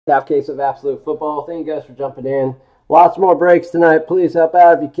Half case of absolute football. Thank you guys for jumping in. Lots more breaks tonight. Please help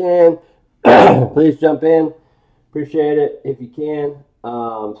out if you can. Please jump in. Appreciate it if you can.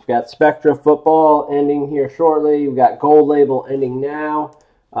 We've got Spectra football ending here shortly. We've got Gold Label ending now.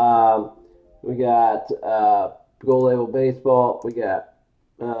 We got Gold Label baseball. We got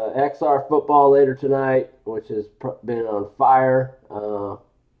XR football later tonight, which has been on fire.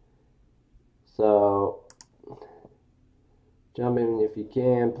 So jump in if you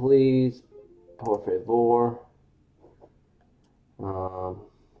can, please. Por favor.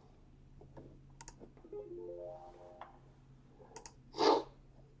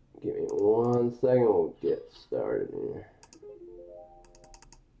 Give me 1 second. We'll get started here.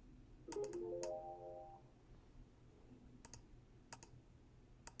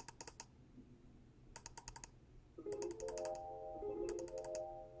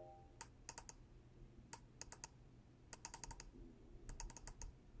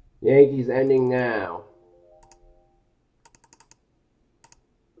 Yankees ending now.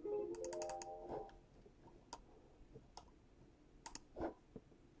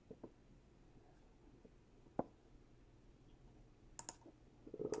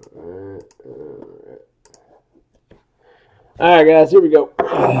 All right, guys, here we go.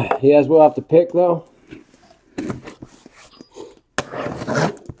 You guys will have to pick, though.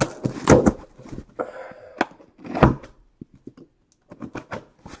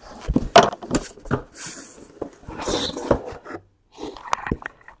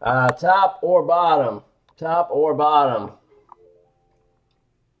 Top or bottom? Top or bottom?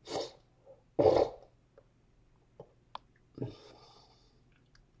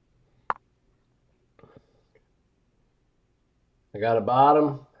 I got a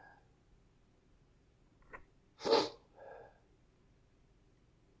bottom.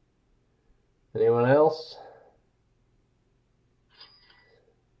 Anyone else?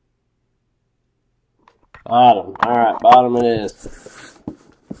 Bottom. All right, bottom it is.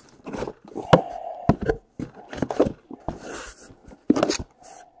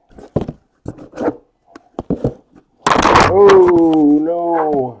 Oh,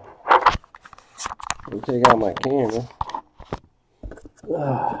 no. Let me take out my camera.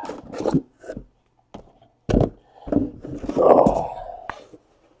 Oh.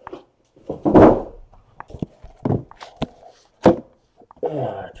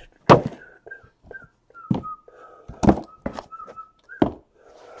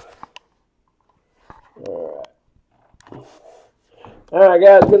 All right,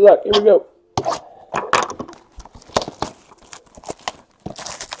 guys, good luck. Here we go.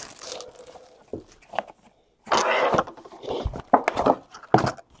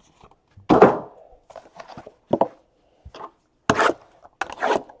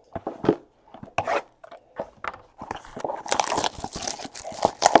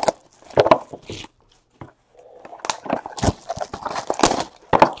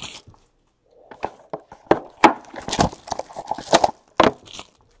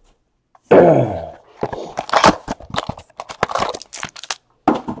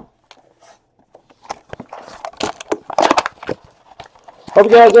 Hope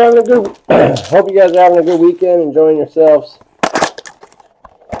you guys are having a good. Hope you guys are having a good weekend, enjoying yourselves.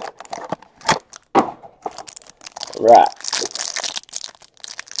 Right.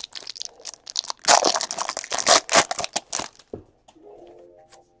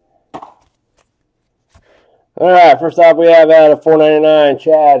 All right. First off, we have out of $4.99,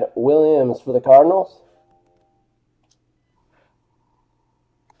 Chad Williams for the Cardinals.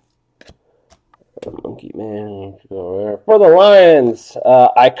 Monkey Man for the Lions,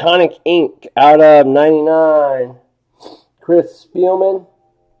 Iconic Ink out of 99, Chris Spielman.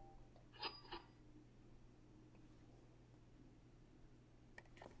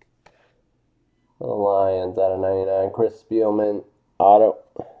 For the Lions out of 99, Chris Spielman auto.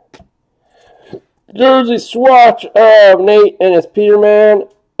 Jersey swatch of Nate Ennis Peterman,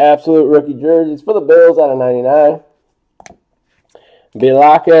 absolute rookie jerseys for the Bills out of 99.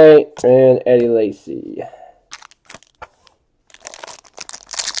 Bilake and Eddie Lacy.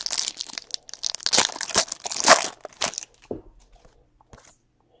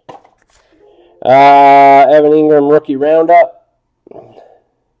 Evan Ingram rookie roundup.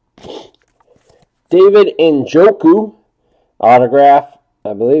 David Njoku autograph,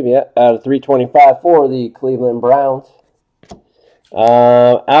 I believe, yeah, out of 325 for the Cleveland Browns.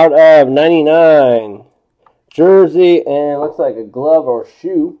 Out of 99. Jersey, and looks like a glove or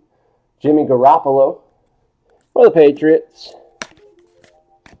shoe. Jimmy Garoppolo for the Patriots.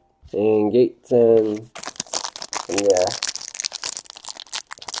 And Gates and yeah.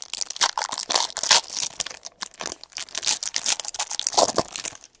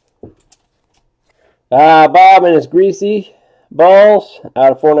 Bob and his greasy balls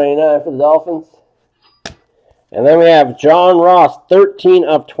out of $4.99 for the Dolphins. And then we have John Ross, 13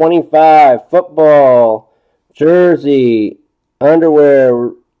 of 25. Football, jersey,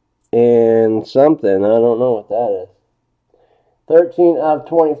 underwear, and something. I don't know what that is. 13 of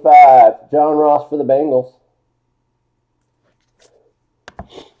 25. John Ross for the Bengals.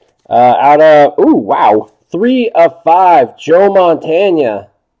 Out of, 3 of 5. Joe Montana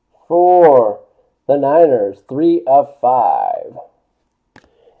for the Niners. 3 of 5.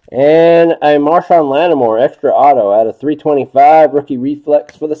 And a Marshawn Lattimore extra auto out of 325. Rookie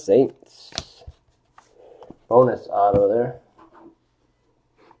reflex for the Saints. Bonus auto there.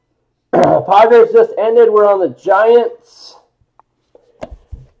 Padres just ended. We're on the Giants.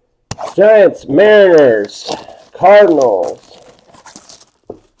 Giants, Mariners, Cardinals.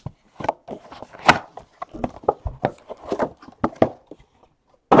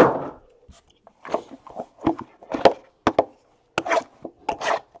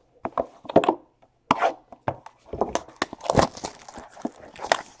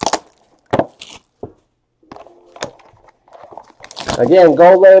 Again,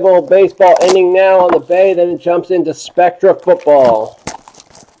 gold label, baseball ending now on the Bay, then it jumps into Spectra football.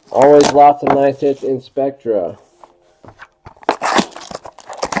 Always lots of nice hits in Spectra.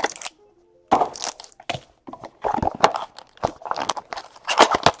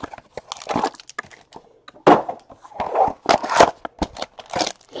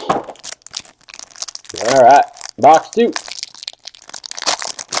 All right, box 2.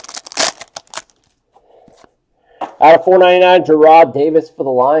 Out of $4.99, Gerard Davis for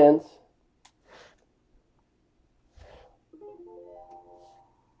the Lions.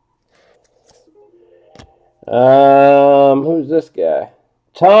 Who's this guy?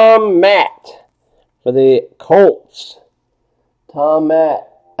 Tom Matt for the Colts. Tom Matt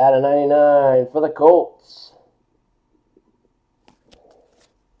out of 99 for the Colts.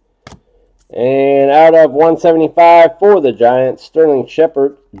 And out of 175 for the Giants, Sterling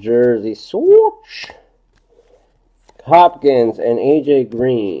Shepard jersey swatch. Hopkins and A.J.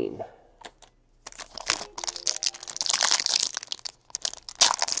 Green.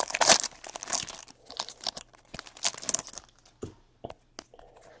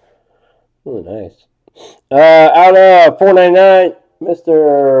 Oh, nice. Out of $4.99,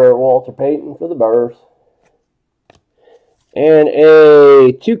 Mr. Walter Payton for the Bears. And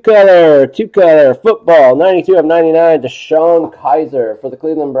a two-color football, 92 of 99, Deshaun Kaiser for the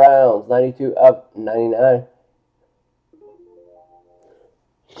Cleveland Browns, 92 of 99.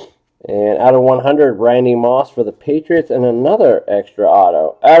 And out of 100, Randy Moss for the Patriots, and another extra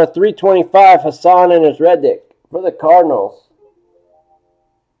auto. Out of 325, Hassan and his Reddick for the Cardinals.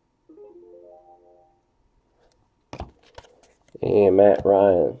 And Matt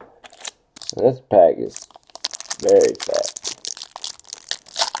Ryan. This pack is very fat.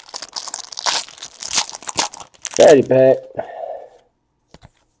 Fatty pack.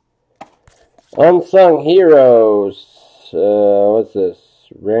 Unsung Heroes. What's this?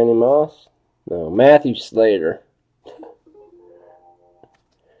 Randy Moss? No, Matthew Slater.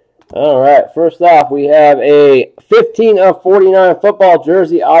 Alright, first off, we have a 15 of 49 football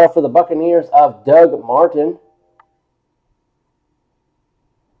jersey auto for the Buccaneers of Doug Martin.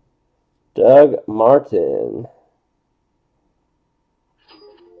 Doug Martin.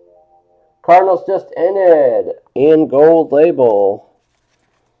 Cardinals just ended in gold label.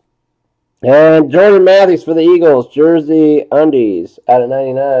 And Jordan Matthews for the Eagles. Jersey undies out of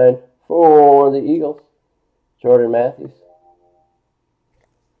 99 for the Eagles. Jordan Matthews.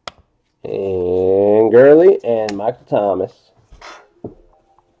 And Gurley and Michael Thomas.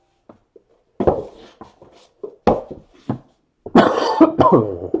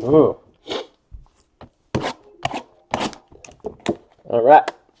 All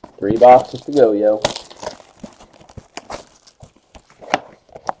right. 3 boxes to go, yo.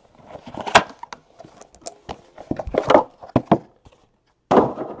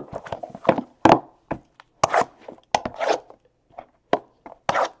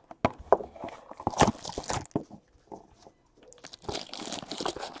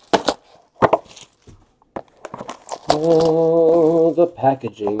 Oh, the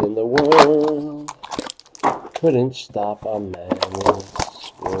packaging in the world couldn't stop a man's world.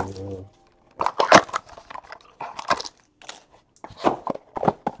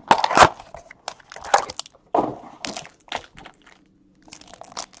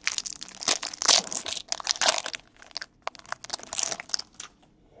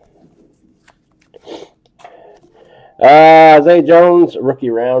 Zay Jones,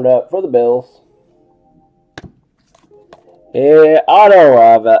 rookie roundup for the Bills. Auto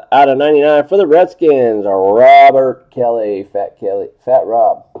out of 99 for the Redskins. Robert Kelly, Fat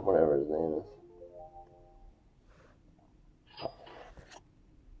Rob, whatever his name is.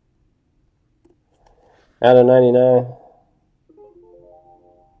 Out of 99.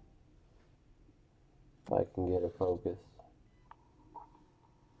 If I can get a focus.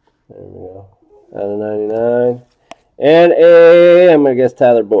 There we go. Out of 99. And I'm going to guess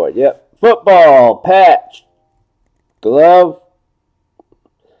Tyler Boyd. Yep. Football, patch, glove.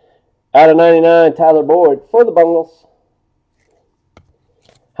 Out of 99, Tyler Boyd for the Bungles.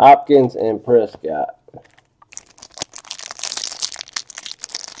 Hopkins and Prescott.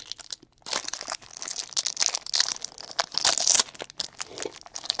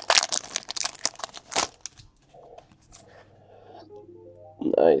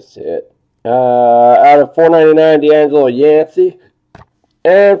 Nice hit. Out of 499, D'Angelo Yancey.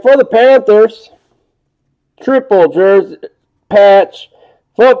 And for the Panthers, triple jersey, patch,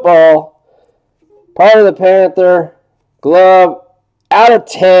 football, part of the Panther, glove, out of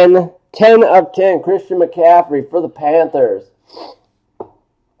 10, 10 of 10, Christian McCaffrey for the Panthers.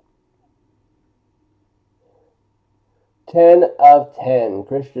 10 of 10,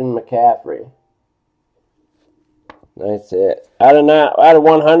 Christian McCaffrey. Nice hit. Out of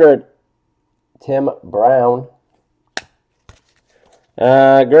 100, Tim Brown.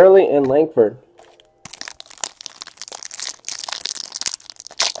 Gurley and Langford.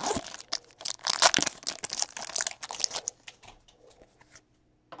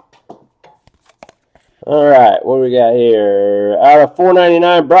 All right, what do we got here? Out of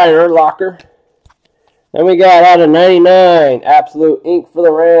 499, Brian Urlacher. Then we got out of 99, Absolute Ink for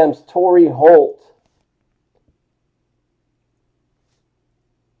the Rams, Torrey Holt.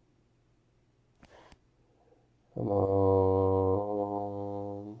 Come on.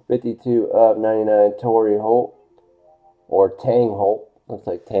 52 of 99, Torrey Holt. Or Tang Holt. Looks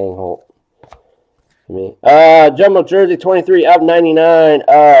like Tang Holt to me. Jumbo jersey, 23 of 99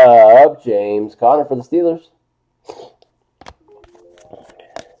 of James Conner for the Steelers.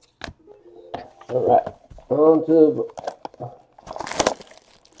 All right. On to...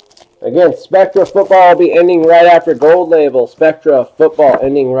 Again, Spectra Football will be ending right after Gold Label. Spectra Football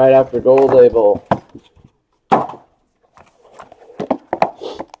ending right after Gold Label.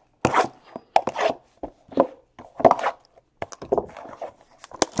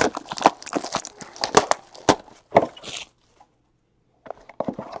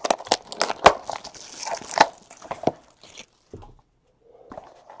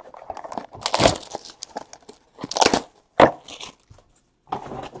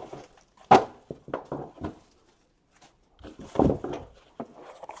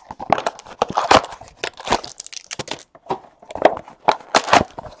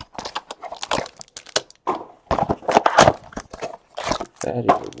 That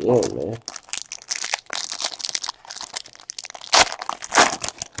is again, man.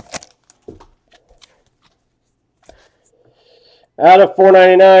 Out of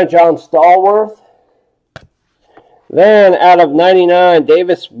 499, John Stallworth. Then out of 99,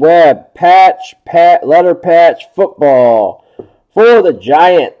 Davis Webb, letter patch, football for the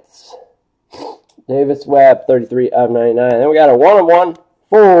Giants. Davis Webb, 33 of 99. Then we got a 1-of-1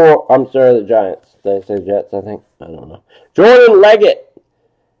 for, the Giants. Did I say Jets, I think? I don't know. Jordan Leggett.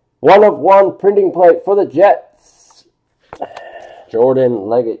 1-of-1 printing plate for the Jets. Jordan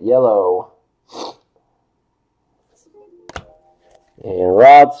Leggett, yellow. And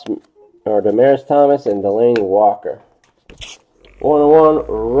Demaryius Thomas and Delaney Walker. 1-of-1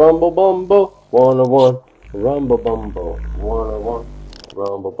 Rumble Bumble. 1-of-1 Rumble Bumble. 1-of-1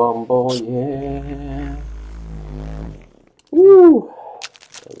 Rumble Bumble, yeah. Woo!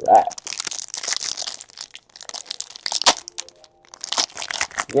 Alright.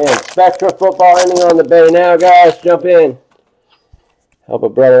 Again, Spectra Football ending on the bay now, guys. Jump in. Help a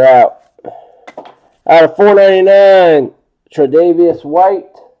brother out. Out of 499, Tre'Davious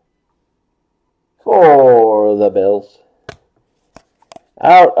White for the Bills.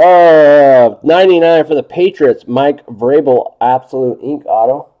 Out of 99 for the Patriots, Mike Vrabel, Absolute Ink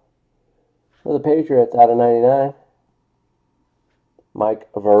Auto. For the Patriots, out of 99,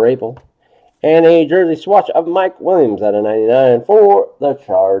 Mike Vrabel. And a jersey swatch of Mike Williams out of 99 for the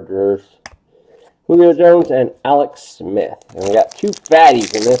Chargers. Julio Jones and Alex Smith. And we got two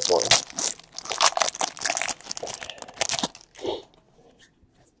fatties in this one.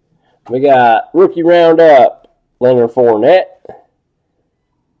 We got rookie roundup, Leonard Fournette.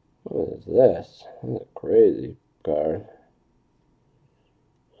 What is this? This is a crazy card.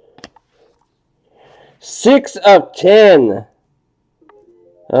 6 of 10.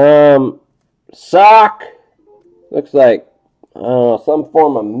 Sock. Looks like some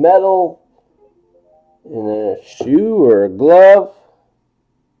form of metal, and then a shoe or a glove.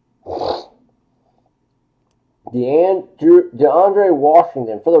 DeAndre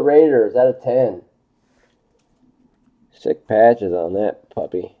Washington for the Raiders out of 10. Sick patches on that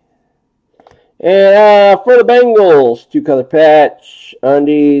puppy. And for the Bengals, 2-color patch,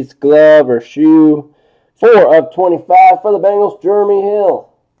 undies, glove, or shoe. 4 of 25 for the Bengals, Jeremy Hill.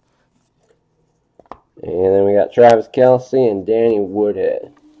 And then we got Travis Kelce and Danny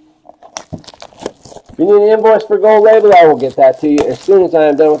Woodhead. If you need an invoice for Gold Label, I will get that to you as soon as I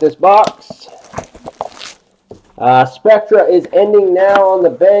am done with this box. Spectra is ending now on the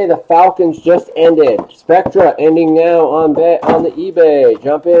Bay. The Falcons just ended. Spectra ending now on the eBay.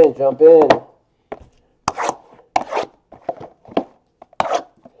 Jump in, jump in.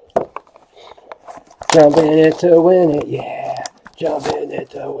 Jump in it to win it, yeah. Jump in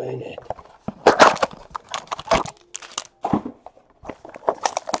it to win it.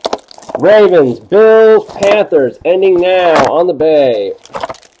 Ravens, Bills, Panthers, ending now on the Bay.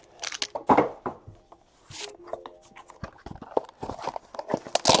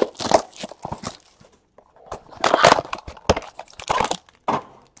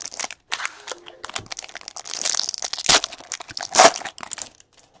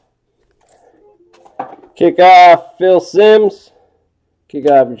 Kickoff, Phil Simms.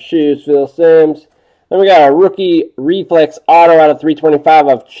 Kickoff and shoes, Phil Simms. Then we got a rookie reflex auto out of 325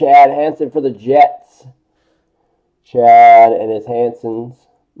 of Chad Hansen for the Jets. Chad and his Hansons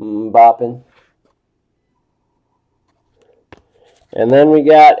bopping. And then we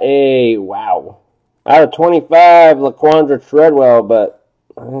got a, wow, out of 25, Laquandra Treadwell, but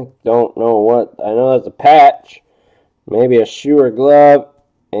I don't know what. I know that's a patch, maybe a shoe or glove,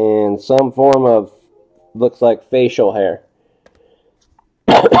 and some form of, looks like facial hair.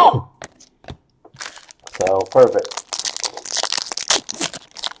 So, perfect.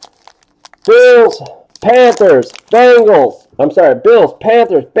 Bills, Panthers, Bengals. I'm sorry, Bills,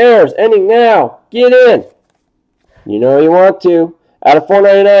 Panthers, Bears, ending now. Get in. You know you want to. Out of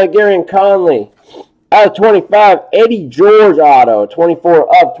 499, Gary and Conley. Out of 25, Eddie George auto.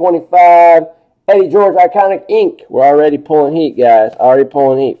 24 of 25. Eddie George, Iconic Ink. We're already pulling heat, guys. Already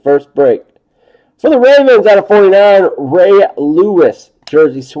pulling heat. First break. For the Ravens, out of 49, Ray Lewis.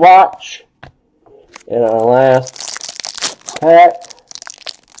 Jersey swatch. And our last pack.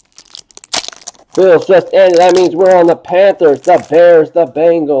 Bills just ended. That means we're on the Panthers, the Bears, the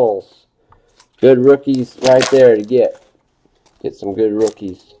Bengals. Good rookies right there to get. Get some good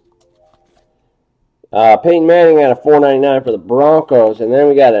rookies. Peyton Manning out of 499 for the Broncos. And then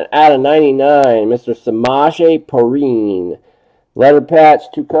we got an out of 99, Mr. Samaje Perine. Letter patch,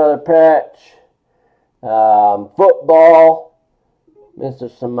 2-color patch. Football, Mr.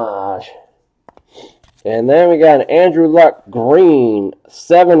 Samaj. And then we got an Andrew Luck Green,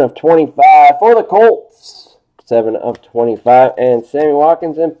 7 of 25 for the Colts. 7 of 25. And Sammy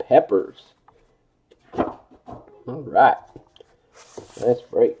Watkins and Peppers. All right. Nice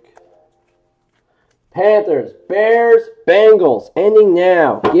break. Panthers, Bears, Bengals. Ending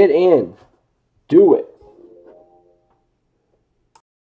now. Get in. Do it.